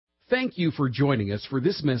Thank you for joining us for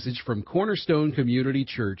this message from Cornerstone Community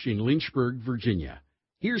Church in Lynchburg, Virginia.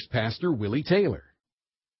 Here's Pastor Willie Taylor.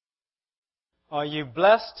 Are you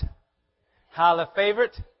blessed? Highly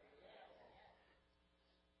favored?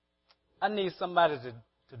 I need somebody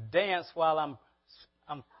to dance while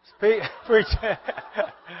I'm preaching.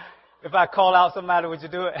 If I call out somebody, would you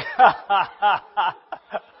do it?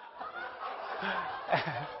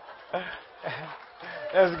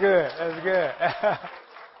 That's good. That's good.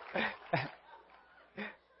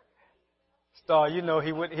 Star, you know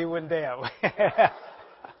he wouldn't dare.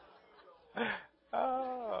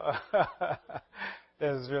 Oh, that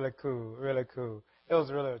was really cool. Really cool. It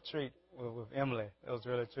was really a treat with Emily. It was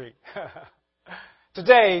really a treat.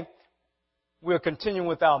 Today, we're continuing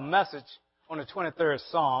with our message on the 23rd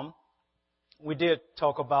Psalm. We did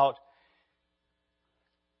talk about,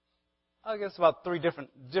 I guess, about three different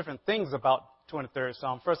things about 23rd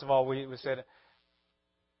Psalm. First of all, we said,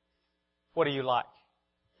 what do you like?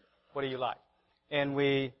 What do you like? And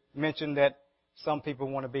we mentioned that some people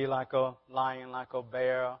want to be like a lion, like a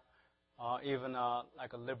bear, even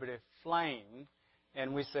like a liberty flame.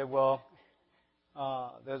 And we said, well,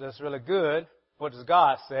 that's really good. What does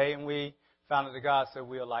God say? And we found that God said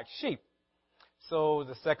we are like sheep. So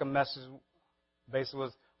the second message basically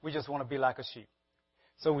was we just want to be like a sheep.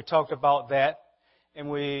 So we talked about that. And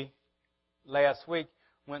we, last week,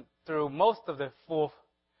 went through most of the fourth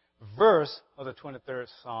verse of the 23rd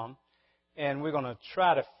Psalm. And we're going to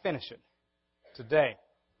try to finish it today.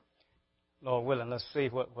 Lord willing, let's see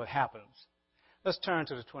what happens. Let's turn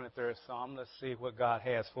to the 23rd Psalm. Let's see what God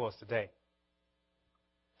has for us today.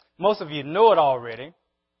 Most of you know it already,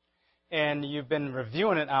 and you've been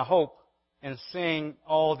reviewing it, I hope, and seeing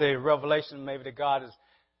all the revelation maybe that God is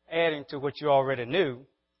adding to what you already knew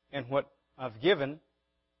and what I've given.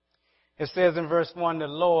 It says in verse 1, the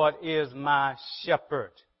Lord is my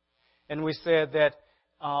shepherd. And we said that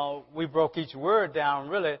we broke each word down,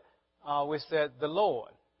 really. We said the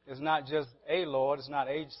Lord. It's not just a Lord. It's not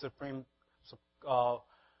a supreme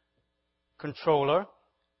controller.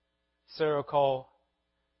 Sarah called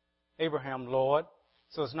Abraham Lord.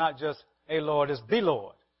 So it's not just a Lord, it's the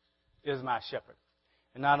Lord is my shepherd.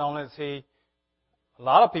 And not only is he a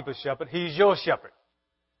lot of people's shepherd, he's your shepherd.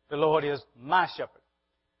 The Lord is my shepherd.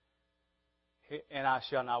 And I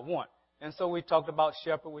shall not want. And so we talked about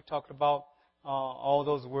shepherd. We talked about all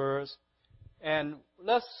those words. And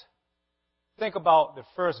let's think about the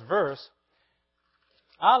first verse.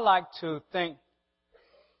 I like to think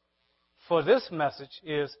for this message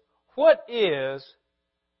is, what is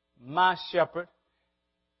my shepherd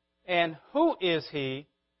and who is he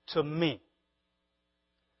to me?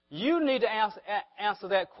 You need to answer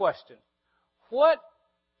that question. What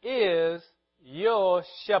is your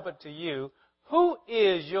shepherd to you? Who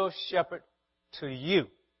is your shepherd to you?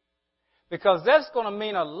 Because that's going to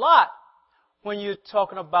mean a lot when you're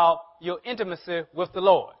talking about your intimacy with the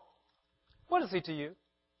Lord. What is he to you?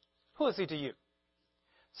 Who is he to you?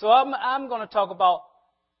 So I'm going to talk about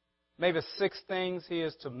maybe 6 things he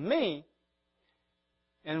is to me.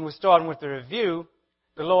 And we're starting with the review.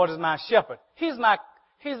 The Lord is my shepherd. He's my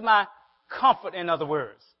comfort, in other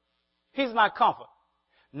words. He's my comfort.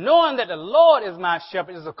 Knowing that the Lord is my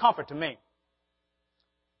shepherd is a comfort to me.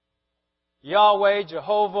 Yahweh,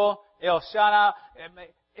 Jehovah, El Shaddai,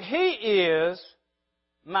 he is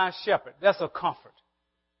my shepherd. That's a comfort.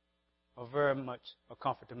 Very much a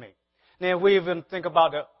comfort to me. Now, if we even think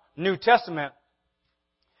about the New Testament,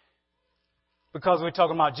 because we're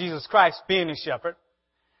talking about Jesus Christ being the shepherd,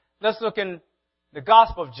 let's look in the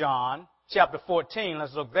Gospel of John, chapter 14.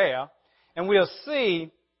 Let's look there, and we'll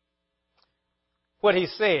see what he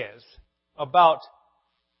says about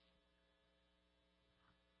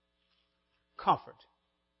comfort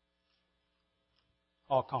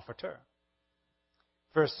or comforter.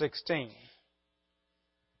 Verse 16.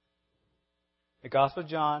 The Gospel of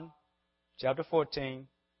John, chapter 14,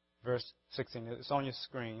 verse 16. It's on your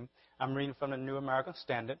screen. I'm reading from the New American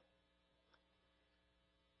Standard.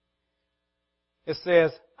 It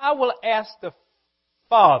says, I will ask the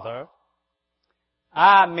Father,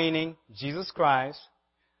 I meaning Jesus Christ,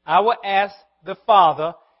 I will ask the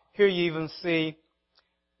Father, here you even see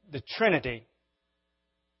the Trinity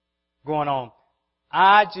going on.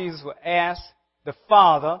 I, Jesus, will ask the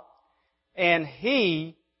Father, and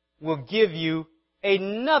he will give you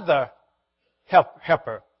another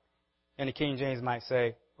helper. And the King James might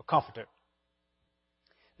say, a comforter.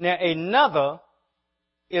 Now, another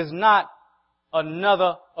is not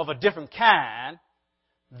another of a different kind.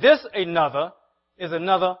 This another is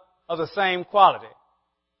another of the same quality.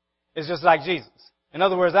 It's just like Jesus. In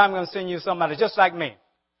other words, I'm going to send you somebody just like me.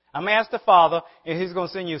 I'm going to ask the Father, and He's going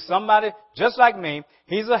to send you somebody just like me.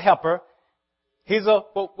 He's a helper. He's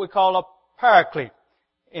what we call a paraclete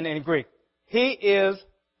in Greek. He is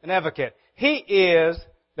an advocate. He is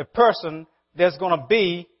the person that's going to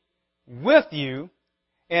be with you.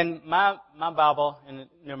 In my Bible, in the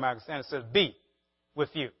New American Standard, says be with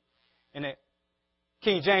you. In the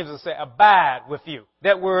King James will say abide with you.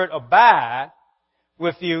 That word abide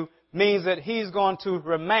with you means that He's going to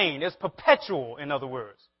remain. It's perpetual, in other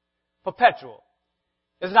words. Perpetual.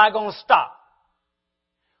 It's not going to stop.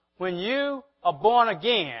 When you are born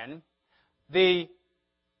again, the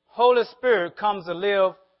Holy Spirit comes to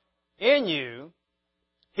live in you.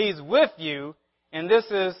 He's with you, and this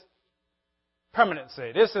is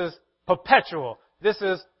permanency. This is perpetual. This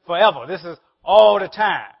is forever. This is all the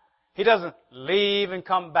time. He doesn't leave and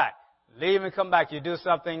come back. Leave and come back. You do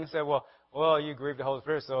something and say, well, you grieved the Holy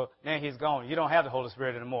Spirit, so now He's gone. You don't have the Holy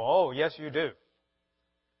Spirit anymore. Oh, yes, you do.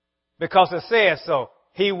 Because it says so.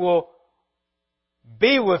 He will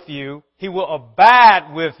be with you. He will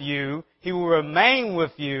abide with you. He will remain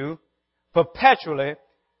with you perpetually,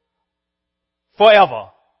 forever.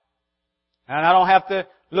 And I don't have to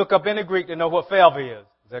look up in the Greek to know what forever is.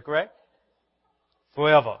 Is that correct?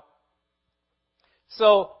 Forever.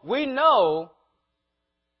 So we know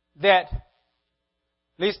that, at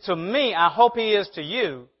least to me, I hope He is to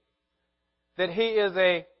you, that He is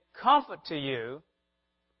a comfort to you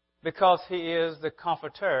because He is the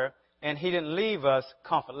comforter, and He didn't leave us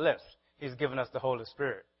comfortless. He's given us the Holy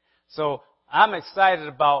Spirit. So I'm excited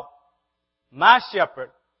about my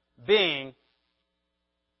shepherd being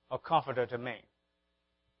a comforter to me.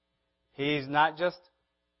 He's not just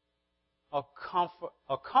a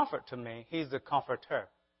comfort to me. He's the comforter.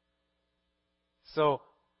 So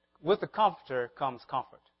with the comforter comes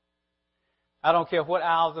comfort. I don't care what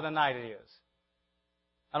hours of the night it is.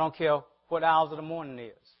 I don't care what hours of the morning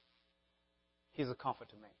it is. He's a comfort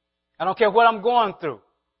to me. I don't care what I'm going through.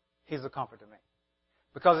 He's a comfort to me.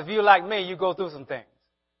 Because if you're like me, you go through some things.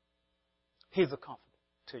 He's a comfort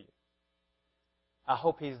to you. I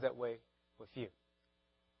hope He's that way with you.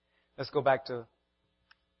 Let's go back to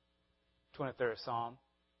 23rd Psalm,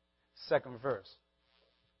 2nd verse.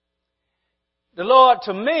 The Lord,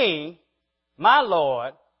 to me, my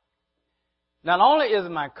Lord, not only is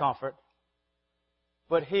my comfort,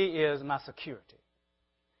 but He is my security.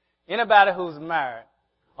 Anybody who's married,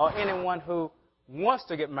 or anyone who wants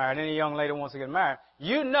to get married, any young lady wants to get married,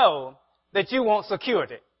 you know that you want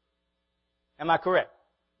security. Am I correct?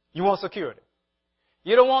 You want security.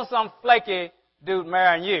 You don't want some flaky dude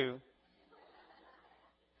marrying you.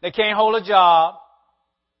 They can't hold a job.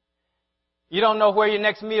 You don't know where your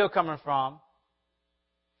next meal coming from.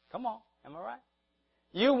 Come on, am I right?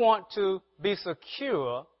 You want to be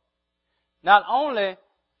secure, not only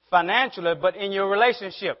financially, but in your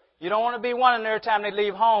relationship. You don't want to be wondering every time they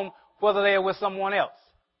leave home whether they are with someone else.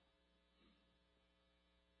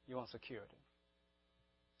 You want security.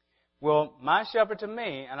 Well, my shepherd to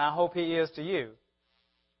me, and I hope He is to you,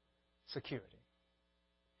 security.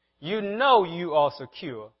 You know you are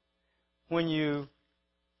secure when you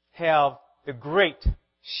have the great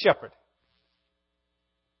shepherd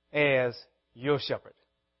as your shepherd.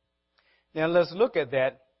 Now let's look at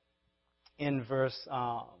that in verse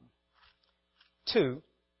 2.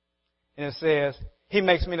 And it says, He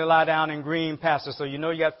makes me to lie down in green pastures, so you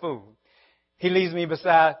know you got food. He leads me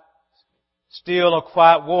beside still or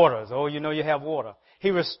quiet waters. Oh, you know you have water.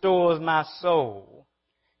 He restores my soul.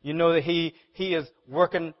 You know that He is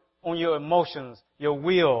working on your emotions, your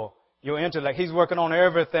will, your intellect. He's working on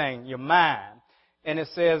everything, your mind. And it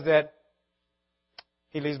says that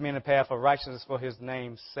He leads me in the path of righteousness for His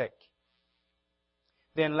name's sake.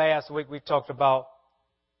 Then last week we talked about,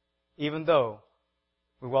 even though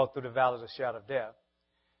we walk through the valley of the shadow of death,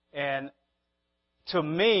 and to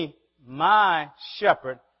me, my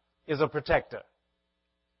shepherd is a protector.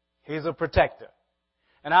 He's a protector.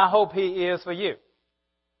 And I hope He is for you.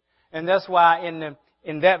 And that's why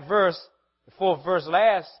in that verse, the 4th verse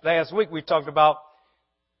last week, we talked about,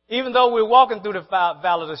 even though we're walking through the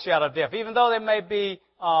valley of the shadow of death, even though there may be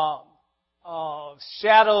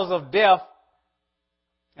shadows of death,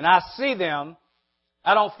 and I see them,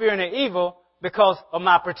 I don't fear any evil because of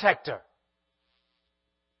my protector.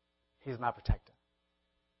 He's my protector.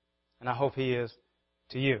 And I hope He is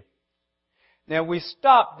to you. Now we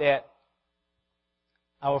stopped at,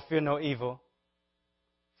 I will fear no evil,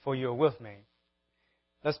 for you are with me.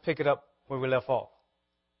 Let's pick it up where we left off.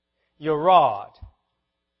 Your rod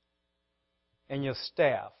and your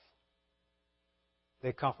staff,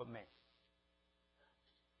 they comfort me.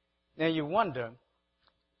 Now you wonder,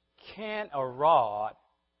 can a rod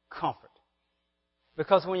comfort?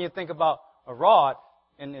 Because when you think about a rod,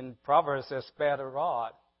 in Proverbs it says, spare the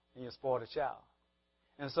rod and you spoil the child.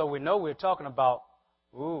 And so we know we're talking about,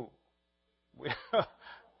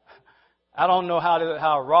 I don't know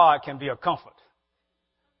how a rod can be a comfort.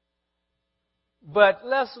 But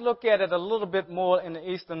let's look at it a little bit more in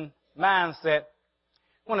the Eastern mindset.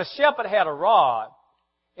 When a shepherd had a rod,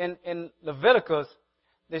 in Leviticus,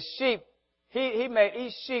 the sheep, he made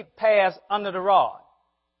each sheep pass under the rod.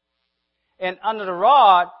 And under the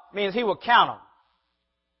rod means he would count them.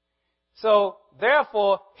 So,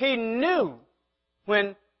 therefore, he knew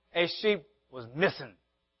when a sheep was missing.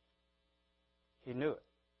 He knew it.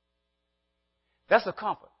 That's a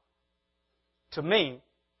comfort to me,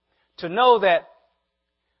 to know that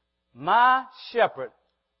my shepherd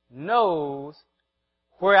knows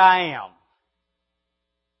where I am.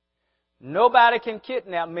 Nobody can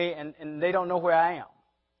kidnap me and they don't know where I am.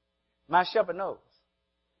 My shepherd knows.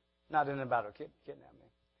 Not that anybody will kidnap me.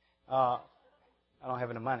 I don't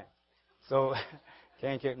have any money. So,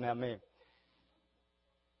 can't kidnap me.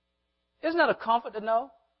 Isn't that a comfort to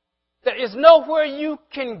know? There is nowhere you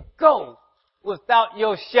can go without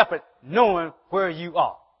your shepherd knowing where you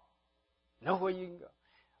are. Nowhere you can go.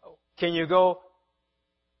 Can you go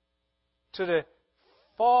to the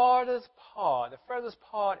farthest part, the furthest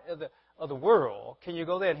part of the world? Can you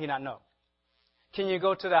go there and he not know? Can you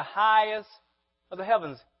go to the highest of the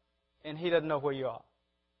heavens and he doesn't know where you are?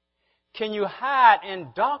 Can you hide in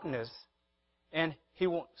darkness and he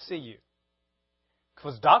won't see you?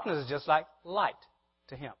 Because darkness is just like light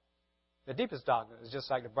to him. The deepest darkness is just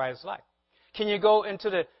like the brightest light. Can you go into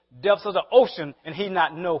the depths of the ocean and he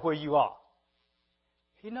not know where you are?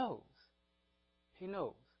 He knows. He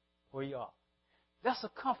knows where you are. That's a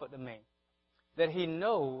comfort to me, that he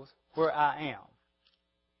knows where I am.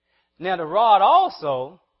 Now, the rod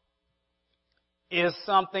also is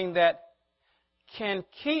something that can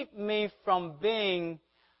keep me from being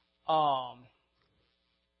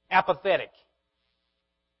apathetic,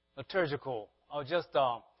 liturgical, or just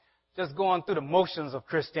going through the motions of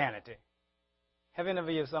Christianity. Have any of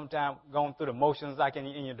you sometime gone through the motions, like in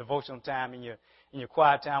your devotional time, in your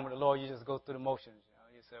quiet time with the Lord? You just go through the motions.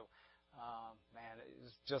 You say, man,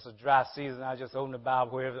 it's just a dry season. I just open the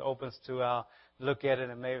Bible wherever it opens to look at it,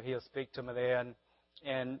 and maybe he'll speak to me there.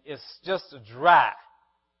 And it's just dry,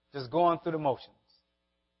 just going through the motions.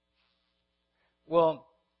 Well,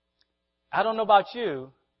 I don't know about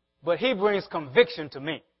you, but he brings conviction to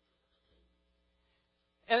me.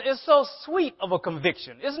 And it's so sweet of a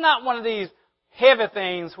conviction. It's not one of these heavy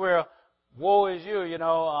things where, woe is you,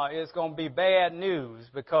 it's going to be bad news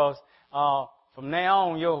because from now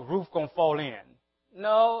on your roof going to fall in.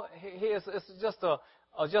 No, it's just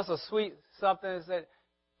a sweet something that said,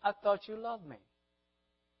 I thought you loved me.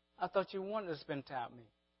 I thought you wanted to spend time with me.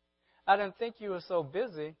 I didn't think you were so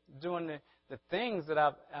busy doing the things that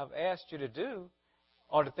I've asked you to do,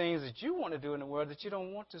 or the things that you want to do in the world, that you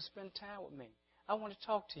don't want to spend time with me. I want to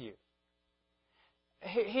talk to you.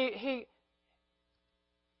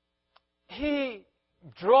 He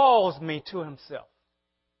draws me to himself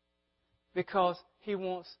because he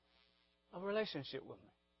wants a relationship with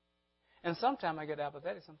me. And sometimes I get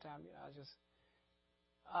apathetic. Sometimes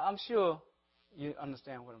I'm sure you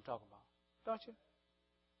understand what I'm talking about, don't you?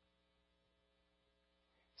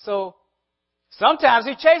 So sometimes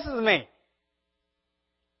he chases me.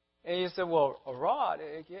 And you say, well, a rod,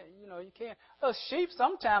 you can't.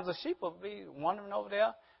 Sometimes a sheep will be wandering over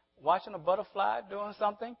there, watching a butterfly, doing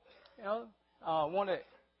something, want to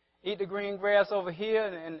eat the green grass over here,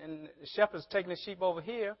 and the shepherd's taking the sheep over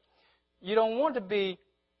here. You don't want to be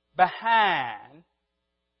behind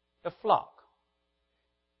the flock.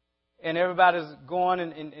 And everybody's going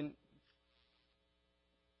and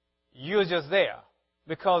you're just there.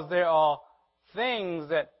 Because there are things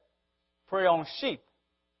that prey on sheep.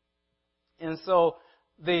 And so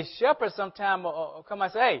the shepherd sometimes will come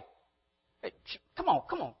and say, hey, come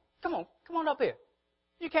on up here.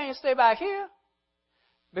 You can't stay back here.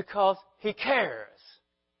 Because he cares.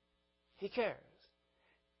 He cares.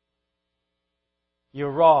 Your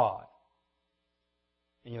rod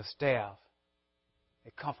and your staff,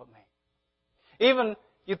 they comfort me. Even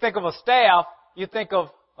you think of a staff, you think of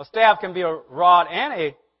a staff can be a rod and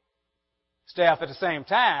a staff at the same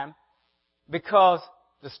time, because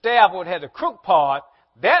the staff would have the crook part.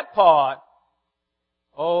 That part,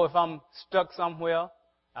 if I'm stuck somewhere,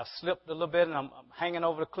 I've slipped a little bit and I'm hanging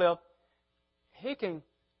over the cliff, he can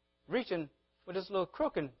reach in with this little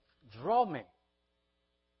crook and draw me.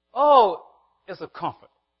 Oh, it's a comfort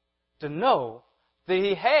to know that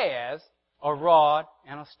he has a rod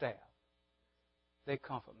and a staff. They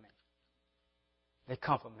comfort me. They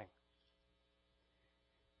comfort me.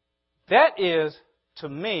 That is, to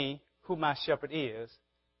me, who my shepherd is,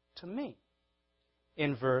 to me.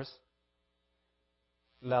 In the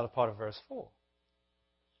latter part of verse 4.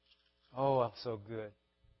 Oh, I'm so good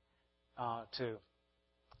to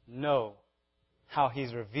know how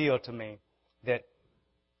he's revealed to me that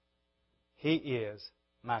he is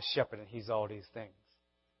my shepherd and he's all these things.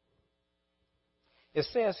 It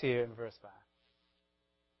says here in verse 5,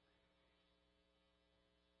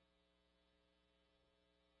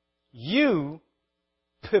 you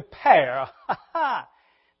prepare,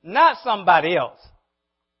 not somebody else.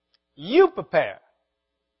 You prepare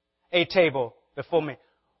a table before me.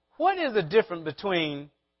 What is the difference between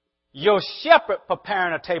your shepherd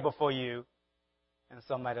preparing a table for you and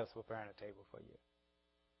somebody else preparing a table for you?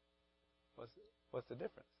 What's the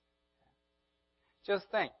difference? Just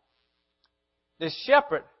think. The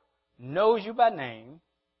shepherd knows you by name.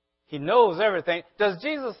 He knows everything. Does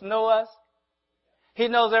Jesus know us? He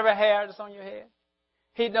knows every hair that's on your head.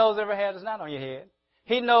 He knows every hair that's not on your head.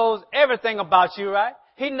 He knows everything about you, right?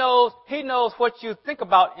 He knows what you think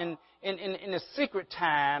about in the secret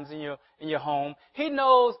times in your home. He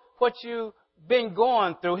knows what you've been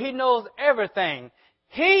going through. He knows everything.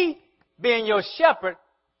 He, being your shepherd,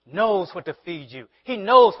 knows what to feed you. He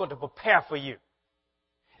knows what to prepare for you.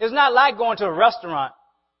 It's not like going to a restaurant,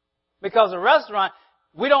 because a restaurant,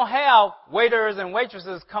 we don't have waiters and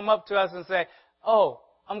waitresses come up to us and say, oh,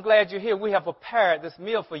 I'm glad you're here. We have prepared this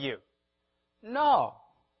meal for you. No,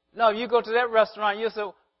 you go to that restaurant, you say,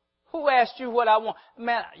 who asked you what I want?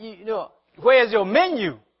 Man, you know, where's your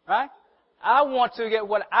menu, right? I want to get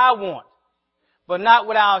what I want, but not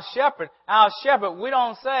with our shepherd. Our shepherd, we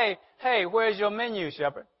don't say, hey, where's your menu,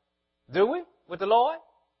 shepherd? Do we? With the Lord?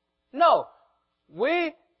 No.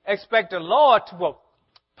 We expect the Lord to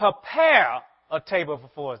prepare a table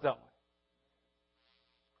before us, don't we?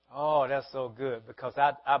 Oh, that's so good, because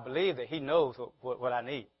I believe that he knows what I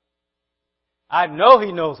need. I know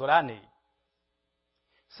he knows what I need.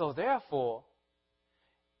 So therefore,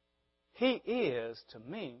 he is, to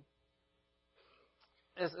me,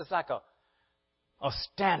 it's like a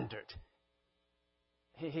standard.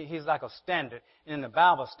 He's like a standard. In the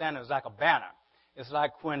Bible, standard is like a banner. It's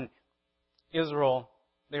like when Israel,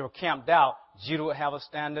 they were camped out, Judah would have a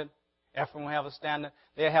standard, Ephraim would have a standard.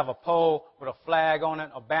 They have a pole with a flag on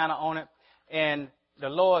it, a banner on it. And the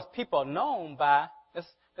Lord's people are known by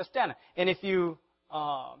the standard. And if you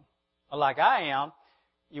are like I am,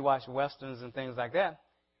 you watch Westerns and things like that.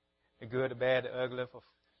 The good, the bad, the ugly, for,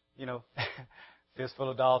 fistful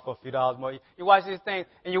of dollars for a few dollars more. You watch these things,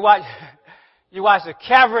 and you watch the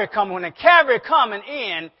cavalry coming. When the cavalry coming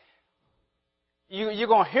in, you're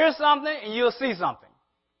going to hear something and you'll see something.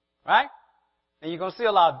 Right? And you're going to see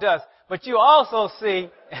a lot of dust. But you also see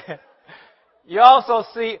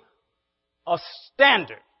a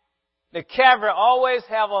standard. The cavalry always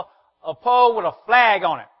have a pole with a flag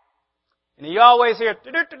on it. And you always hear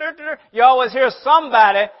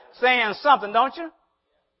somebody saying something, don't you?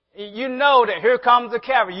 You know that here comes the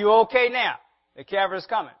cavalry. You okay now? The cavalry's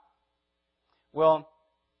coming. Well,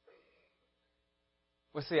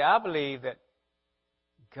 see, I believe that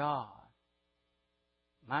God,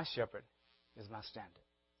 my shepherd, is my standard.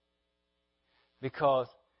 Because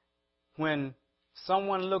when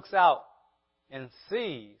someone looks out and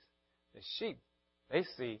sees the sheep, they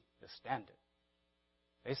see the standard.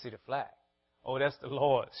 They see the flag. Oh, that's the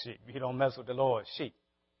Lord's sheep. You don't mess with the Lord's sheep.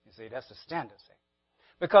 You see, that's the standard. See?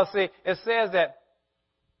 Because, see, it says that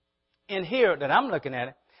in here that I'm looking at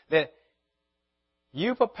it, that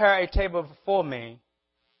you prepare a table before me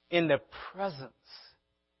in the presence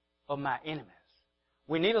of my enemies.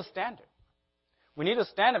 We need a standard. We need a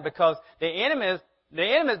standard because the enemies,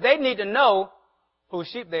 they need to know whose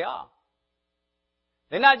sheep they are.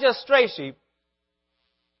 They're not just stray sheep.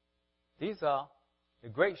 These are the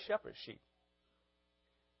great shepherd sheep.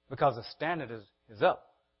 Because the standard is up.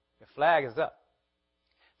 The flag is up.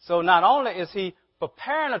 So not only is he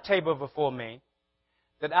preparing a table before me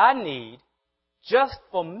that I need just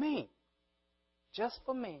for me,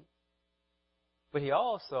 but he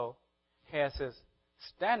also has his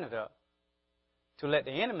standard up to let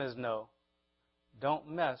the enemies know, don't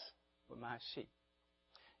mess with my sheep.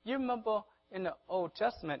 You remember in the Old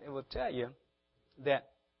Testament, it will tell you that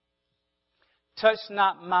touch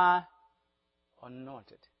not my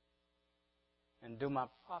anointed and do my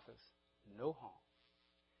prophets no harm.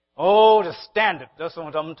 Oh, the standard. That's what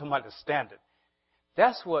I'm talking about, the standard.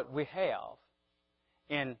 That's what we have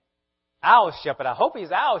in our shepherd. I hope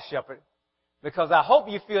he's our shepherd because I hope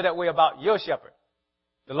you feel that way about your shepherd,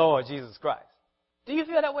 the Lord Jesus Christ. Do you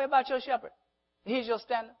feel that way about your shepherd? He's your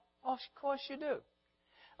standard? Oh, of course you do.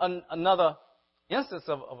 Another instance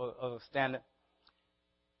of a standard.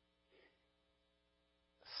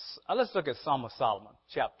 Let's look at Psalm of Solomon,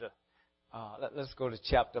 chapter. Let's go to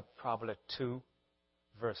chapter probably 2,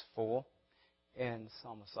 verse 4. And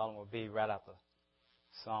Psalm of Solomon will be right after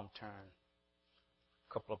Psalm turn.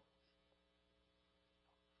 A couple of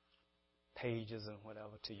pages and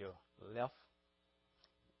whatever to your left.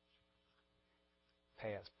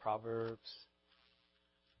 Past Proverbs.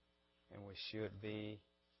 And we should be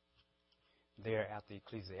there after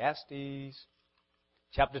Ecclesiastes.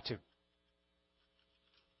 Chapter 2.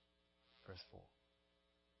 Verse 4.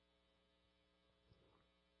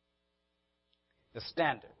 The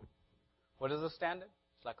standard. What is a standard?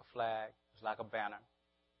 It's like a flag. It's like a banner.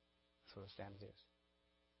 That's what a standard is.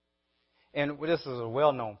 And this is a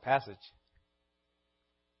well-known passage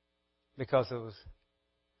because it was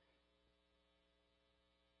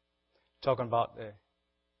talking about the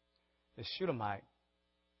Shunammite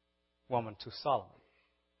woman to Solomon.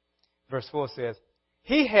 Verse 4 says,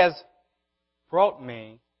 He has brought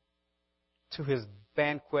me to his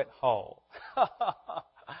banquet hall.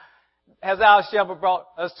 Has our shepherd brought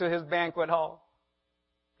us to his banquet hall?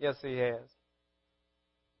 Yes, he has.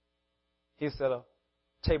 He set a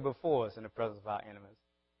table before us in the presence of our enemies.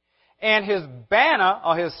 And his banner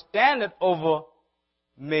or his standard over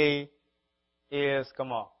me is,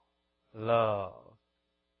 come on, love.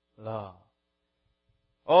 Love.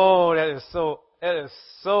 Oh, that is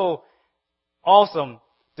so awesome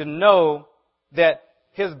to know that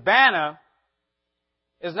his banner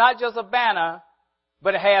is not just a banner,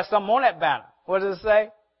 but it has something on that banner. What does it say?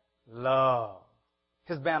 Love.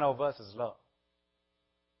 His banner over us is love.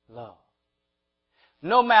 Love.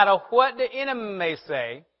 No matter what the enemy may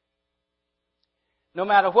say, no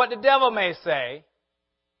matter what the devil may say,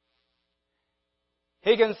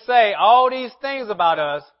 he can say all these things about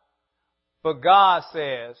us, but God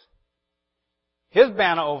says his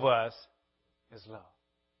banner over us is love.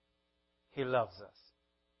 He loves us.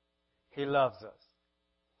 He loves us.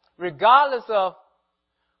 Regardless of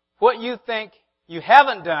what you think you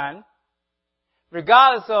haven't done,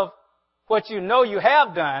 regardless of what you know you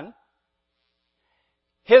have done,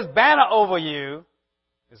 his banner over you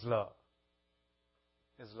is love.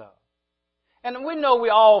 Is love. And we know we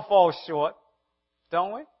all fall short,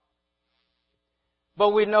 don't we?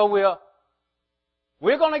 But we know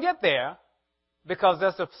we're going to get there because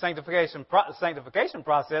that's the sanctification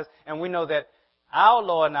process, and we know that our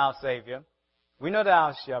Lord and our Savior, we know that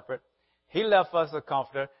our shepherd, he left us a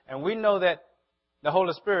comforter, and we know that the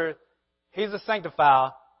Holy Spirit, he's a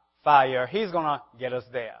sanctifier. He's going to get us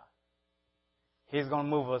there. He's going to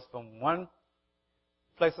move us from one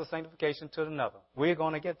place of sanctification to another. We're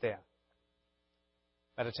going to get there.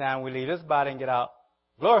 By the time we leave this body and get our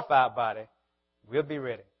glorified body, we'll be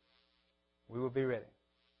ready. We will be ready.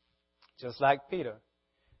 Just like Peter,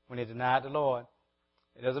 when he denied the Lord.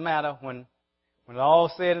 It doesn't matter when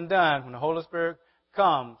all said and done, when the Holy Spirit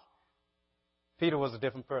comes, Peter was a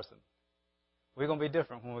different person. We're going to be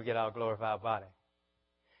different when we get our glorified body.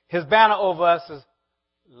 His banner over us is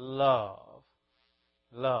love.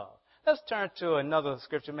 Love. Let's turn to another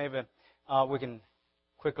scripture. Maybe we can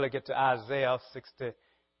quickly get to Isaiah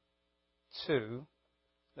 62.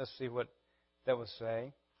 Let's see what that would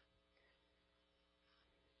say.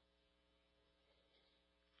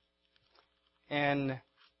 And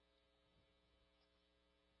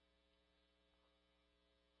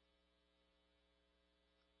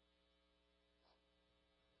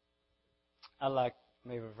I like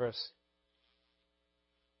maybe verse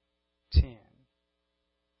 10.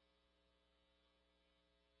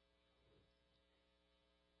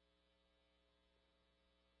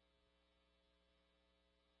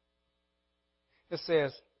 It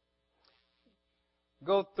says,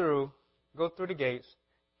 go through the gates,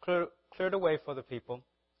 clear the way for the people,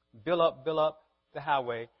 build up the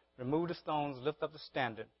highway, remove the stones, lift up the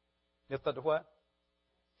standard. Lift up the what?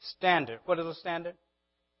 Standard. What is a standard?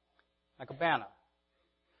 Like a banner.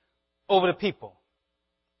 Over the people.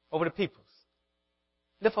 Over the peoples.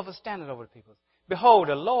 Lift up a standard over the peoples. Behold,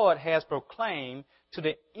 the Lord has proclaimed to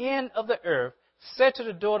the end of the earth, said to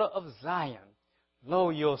the daughter of Zion,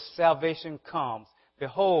 lo, your salvation comes.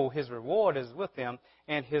 Behold, his reward is with him,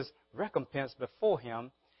 and his recompense before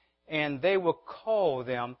him. And they will call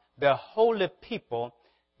them the holy people,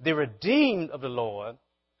 the redeemed of the Lord.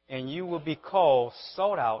 And you will be called,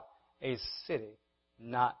 sought out, a city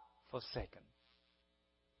not forsaken.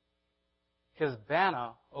 His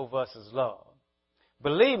banner over us is love.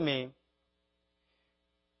 Believe me,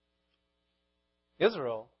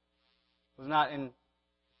 Israel was not in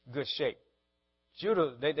good shape.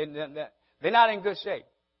 Judah, they're not in good shape.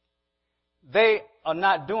 They are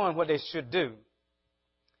not doing what they should do.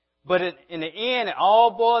 But in the end, it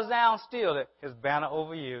all boils down still that his banner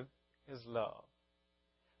over you is love.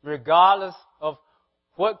 Regardless of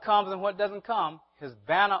what comes and what doesn't come, his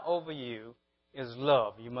banner over you is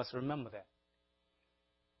love. You must remember that.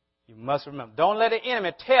 You must remember. Don't let the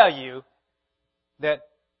enemy tell you that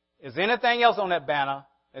there's anything else on that banner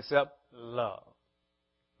except love.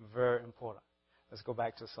 Very important. Let's go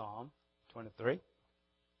back to Psalm 23.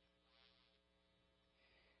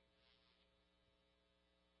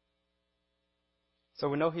 So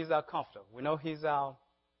we know he's our comforter. We know he's our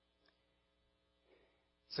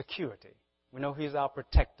security. We know he's our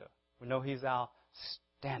protector. We know he's our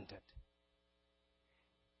standard.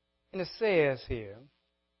 And it says here,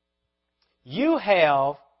 you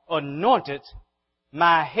have anointed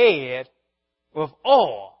my head with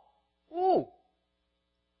oil. Ooh.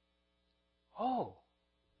 Oh,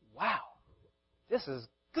 wow. This is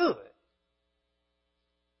good.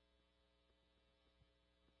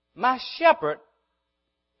 My shepherd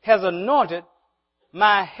has anointed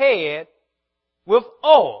my head with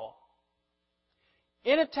oil.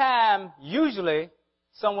 Anytime, usually,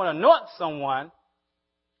 someone anoints someone,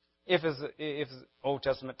 if it's Old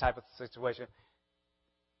Testament type of situation,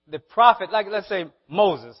 the prophet, like let's say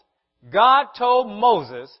Moses, God told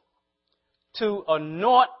Moses to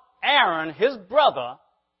anoint Aaron, his brother,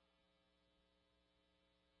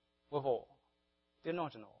 with oil. The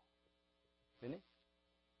anointing oil. Didn't he?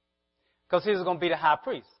 Because he was going to be the high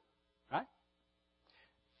priest. Right?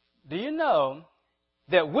 Do you know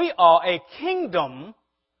that we are a kingdom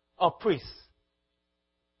of priests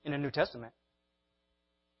in the New Testament?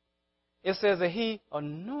 It says that he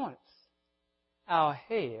anoints our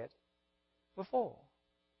head with oil.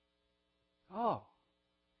 Oh.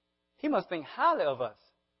 He must think highly of us.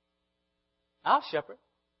 Our shepherd,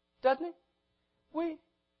 doesn't he?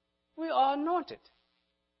 We are anointed.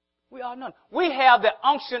 We are anointed. We have the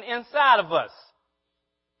unction inside of us.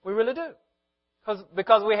 We really do.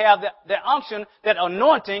 Because we have the unction, that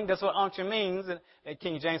anointing, that's what unction means. And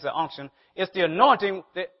King James said unction. It's the anointing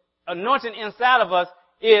inside of us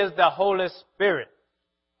is the Holy Spirit.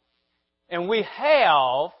 And we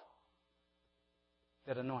have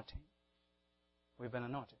that anointing. We've been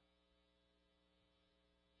anointed.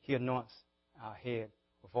 He anoints our head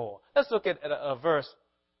with oil. Let's look at a verse,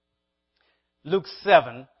 Luke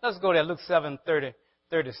 7. Let's go there, Luke 7, 30,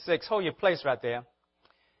 36. Hold your place right there,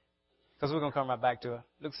 because we're going to come right back to it.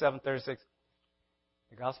 Luke 7, 36.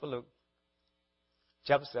 The Gospel of Luke,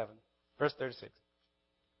 chapter 7, verse 36.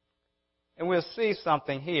 And we'll see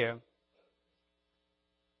something here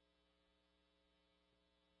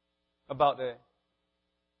about the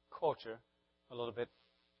culture a little bit.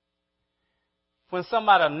 When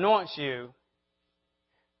somebody anoints you,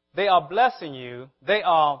 they are blessing you. They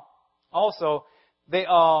are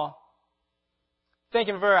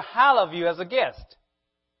thinking very highly of you as a guest.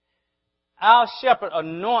 Our shepherd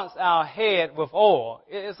anoints our head with oil.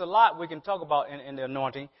 It's a lot we can talk about in the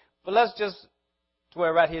anointing, but let's just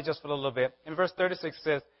dwell right here just for a little bit. In verse 36 it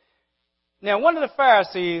says, now one of the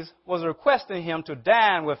Pharisees was requesting him to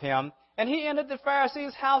dine with him, and he entered the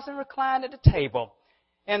Pharisee's house and reclined at the table.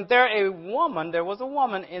 And there was a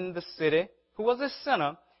woman in the city who was a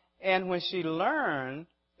sinner, and when she learned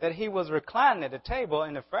that he was reclining at the table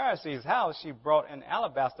in the Pharisee's house, she brought an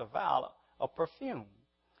alabaster vial of perfume.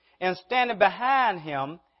 And standing behind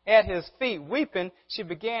him at his feet, weeping, she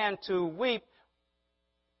began to wet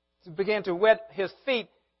his feet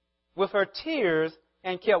with her tears,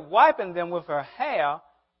 and kept wiping them with her hair,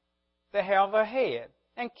 the hair of her head,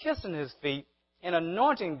 and kissing his feet and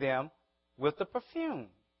anointing them with the perfume.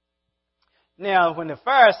 Now, when the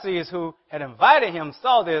Pharisees who had invited him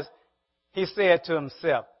saw this, he said to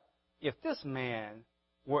himself, if this man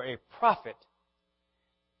were a prophet,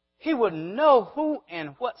 he would know who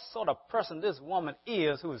and what sort of person this woman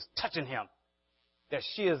is who is touching him, that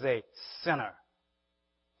she is a sinner.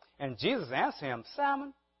 And Jesus answered him,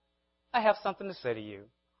 Simon, I have something to say to you.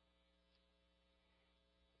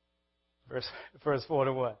 Verse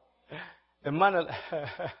 41. The money...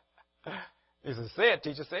 He said, say it,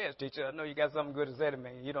 teacher, say it, teacher. I know you got something good to say to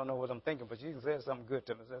me. You don't know what I'm thinking, but you can say something good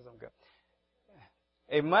to me. Say something good.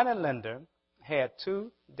 A money lender had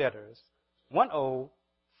two debtors. One owed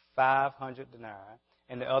 500 denarii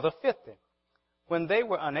and the other 50. When they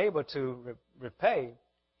were unable to repay,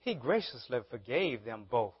 he graciously forgave them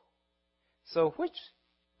both. So which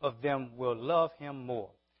of them will love him more?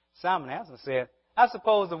 Simon answered and said, I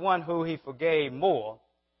suppose the one who he forgave more.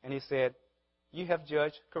 And he said, you have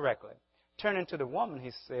judged correctly. Turning to the woman,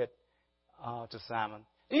 he said to Simon,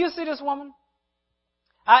 do you see this woman?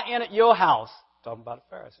 I entered your house, talking about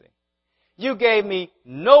the Pharisee. You gave me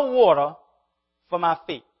no water for my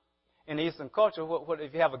feet. in the Eastern culture, what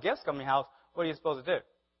if you have a guest come in your house, what are you supposed to do?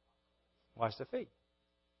 Wash their feet.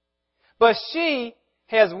 But she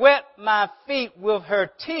has wet my feet with her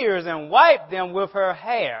tears and wiped them with her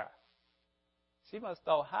hair. She must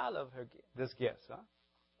thought highly of this guest, huh?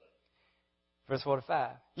 Verse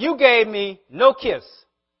 45. You gave me no kiss,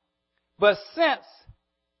 but since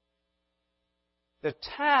the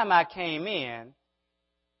time I came in,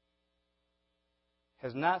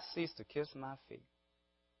 has not ceased to kiss my feet.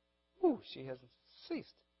 Ooh, she hasn't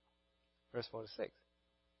ceased. Verse 46.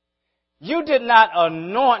 You did not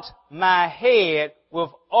anoint my head with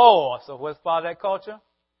oil. So what's part of that culture?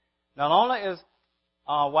 Not only is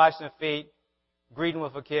washing the feet, greeting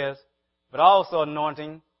with a kiss, but also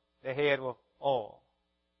anointing the head with oil.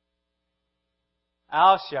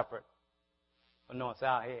 Our shepherd anoints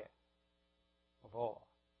our head with oil.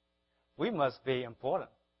 We must be important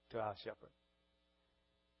to our shepherd.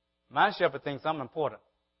 My shepherd thinks I'm important.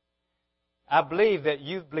 I believe that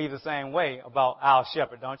you believe the same way about our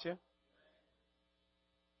shepherd, don't you?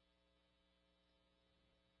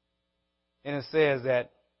 And it says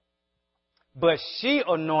that, but she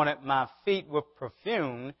anointed my feet with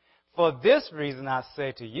perfume. For this reason I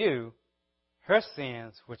say to you, her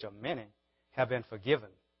sins, which are many, have been forgiven.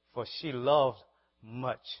 For she loved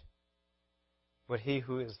much. But he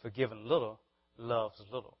who is forgiven little, loves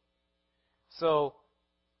little. So,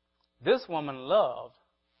 this woman loved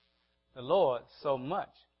the Lord so much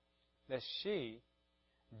that she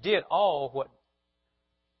did all what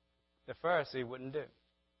the Pharisee wouldn't do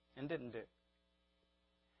and didn't do.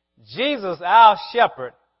 Jesus, our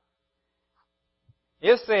shepherd,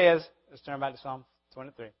 it says, let's turn back to Psalm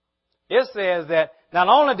 23. It says that not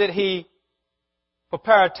only did he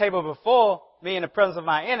prepare a table before me in the presence of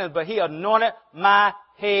my enemies, but he anointed my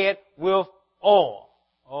head with oil.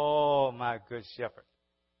 Oh, my good shepherd.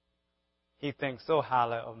 He thinks so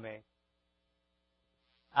highly of me.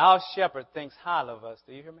 Our shepherd thinks highly of us.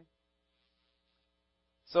 Do you hear me?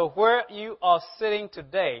 So where you are sitting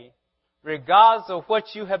today, regardless of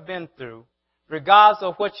what you have been through, regardless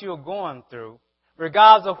of what you are going through,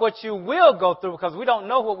 regardless of what you will go through, because we don't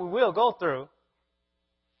know what we will go through,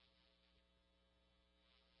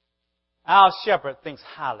 our shepherd thinks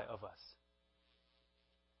highly of us.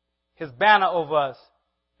 His banner over us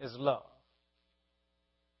is love.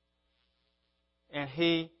 And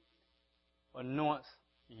he anoints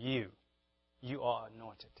you. You are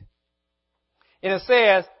anointed. And it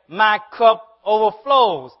says, my cup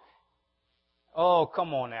overflows. Oh,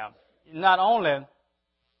 come on now. Not only,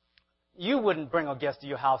 you wouldn't bring a guest to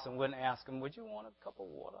your house and wouldn't ask him, would you want a cup of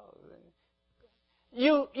water?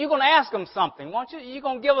 You're going to ask him something, won't you? You're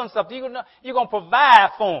going to give him something. You're going to provide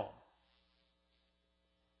for him.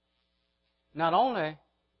 Not only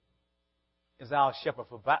is our shepherd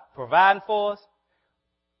providing for us,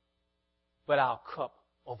 but our cup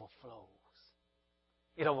overflows.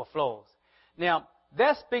 It overflows. Now,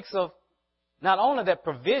 that speaks of not only that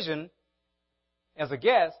provision as a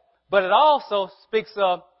guest, but it also speaks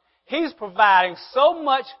of he's providing so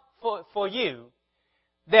much for you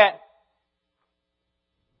that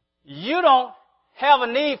you don't have a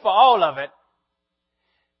need for all of it.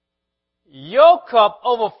 Your cup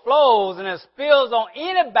overflows and it spills on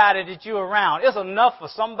anybody that you're around. It's enough for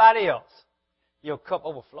somebody else. Your cup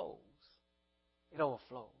overflows. It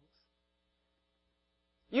overflows.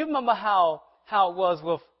 You remember how it was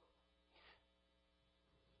with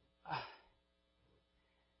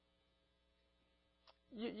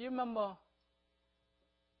you remember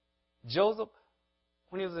Joseph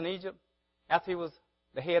when he was in Egypt, after he was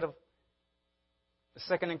the head of the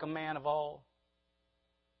second in command of all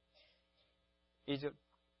Egypt,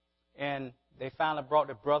 and they finally brought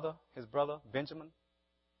his brother Benjamin,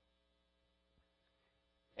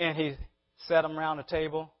 and he sat him around the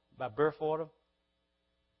table by birth order.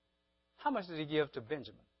 How much did he give to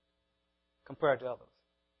Benjamin compared to others?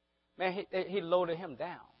 Man, he loaded him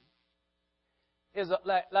down. It was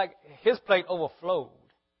like his plate overflowed.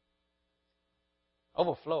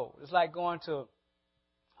 Overflowed. It's like going to a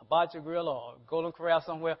Hibachi Grill or Golden Corral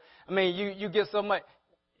somewhere. I mean, you get so much,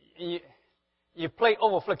 your plate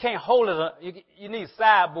overflows. Can't hold it. You need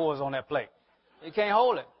sideboards on that plate. You can't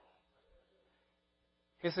hold it.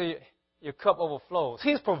 He said, your cup overflows.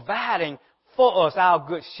 He's providing for us, our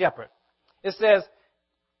good shepherd. It says,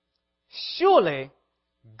 surely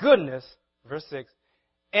goodness, verse 6,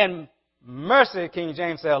 and mercy, King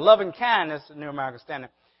James said, loving kindness, New American Standard,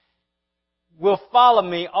 will follow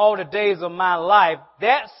me all the days of my life.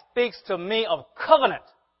 That speaks to me of covenant.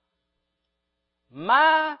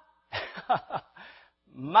 My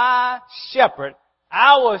shepherd,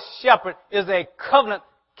 our shepherd, is a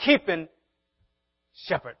covenant-keeping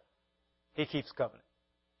shepherd. he keeps covenant.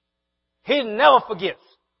 He never forgets.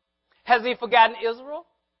 Has he forgotten Israel?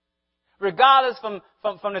 Regardless from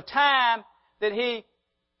the time that he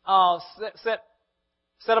set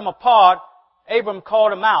them apart, Abram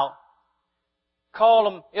called them out,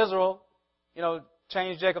 called them Israel,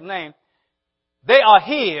 changed Jacob's name. They are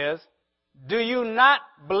his. Do you not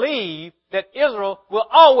believe that Israel will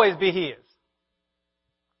always be his?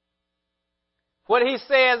 What he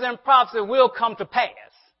says in prophecy will come to pass.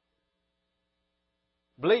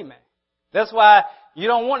 Believe me. That's why you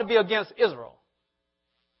don't want to be against Israel,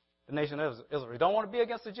 the nation of Israel. You don't want to be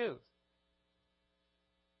against the Jews.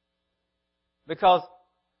 Because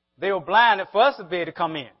they were blinded for us to be able to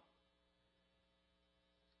come in.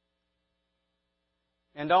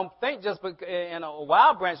 And don't think just because a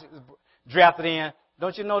wild branch is drafted in,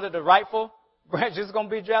 don't you know that the rightful branch is going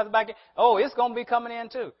to be drafted back in? Oh, it's going to be coming in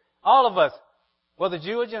too. All of us, whether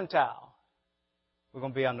Jew or Gentile, we're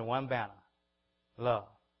going to be under one banner. Love.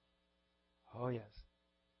 Oh, yes.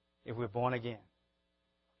 If we're born again.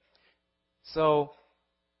 So,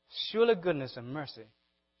 surely goodness and mercy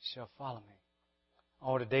shall follow me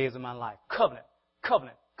all the days of my life. Covenant,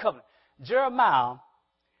 covenant, covenant. Jeremiah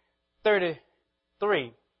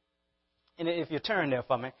 33, and if you turn there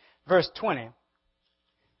for me, verse 20.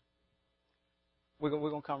 We're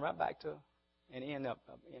going to come right back to and end up.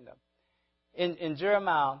 In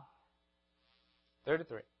Jeremiah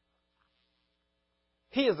 33,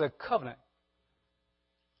 he is a covenant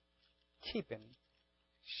keeping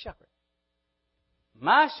shepherd.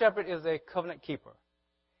 My shepherd is a covenant keeper,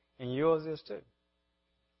 and yours is too.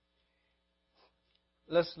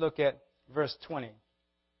 Let's look at verse 20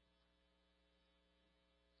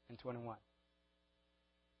 and 21.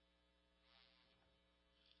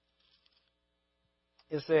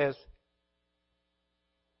 It says,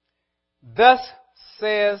 thus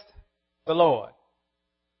says the Lord.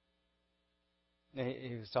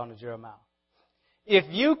 He was talking to Jeremiah. If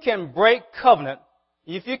you can break covenant,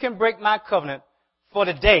 if you can break my covenant for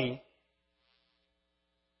the day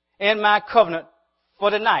and my covenant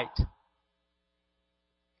for the night,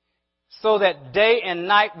 so that day and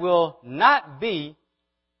night will not be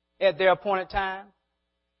at their appointed time,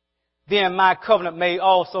 then my covenant may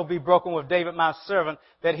also be broken with David my servant,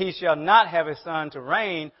 that he shall not have a son to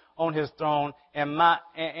reign on his throne, and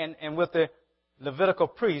with the Levitical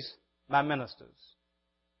priests, my ministers.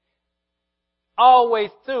 All the way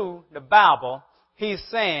through the Bible, he's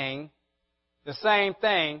saying the same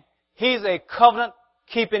thing. He's a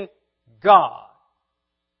covenant-keeping God.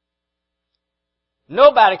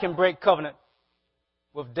 Nobody can break covenant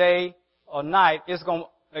with day or night. It's going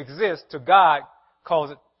to exist till God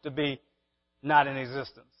calls it to be not in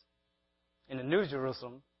existence in the New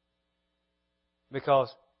Jerusalem,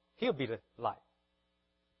 because he'll be the light.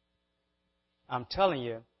 I'm telling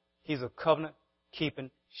you, he's a covenant-keeping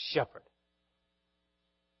shepherd.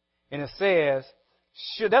 And it says,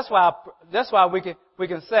 that's why we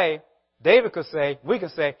can say, David could say, we can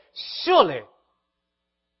say, surely,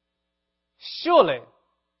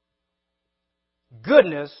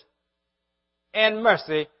 goodness and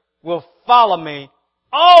mercy will follow me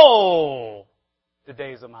all the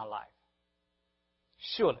days of my life.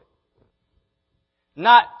 Surely.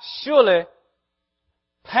 Not surely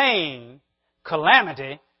pain,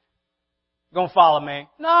 calamity going to follow me.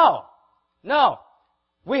 No.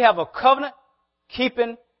 We have a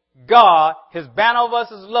covenant-keeping God. His banner over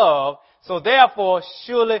us is love. So therefore,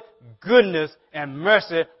 surely goodness and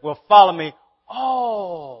mercy will follow me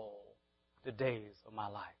all the days of my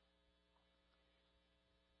life.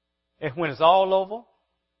 And when it's all over,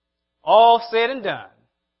 all said and done,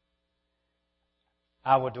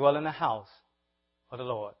 I will dwell in the house of the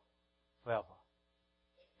Lord forever.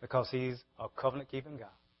 Because he's a covenant-keeping God.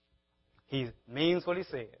 He means what he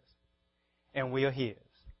says. And we are his.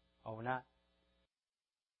 Are we not?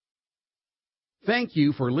 Thank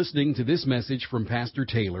you for listening to this message from Pastor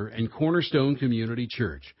Taylor and Cornerstone Community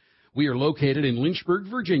Church. We are located in Lynchburg,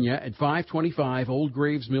 Virginia at 525 Old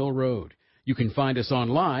Graves Mill Road. You can find us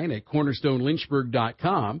online at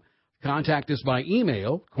cornerstonelynchburg.com, contact us by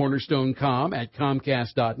email,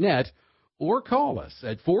 cornerstonecom@comcast.net, or call us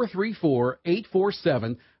at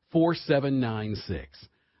 434-847-4796.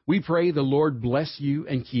 We pray the Lord bless you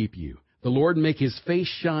and keep you. The Lord make his face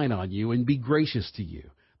shine on you and be gracious to you.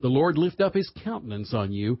 The Lord lift up his countenance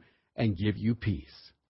on you and give you peace.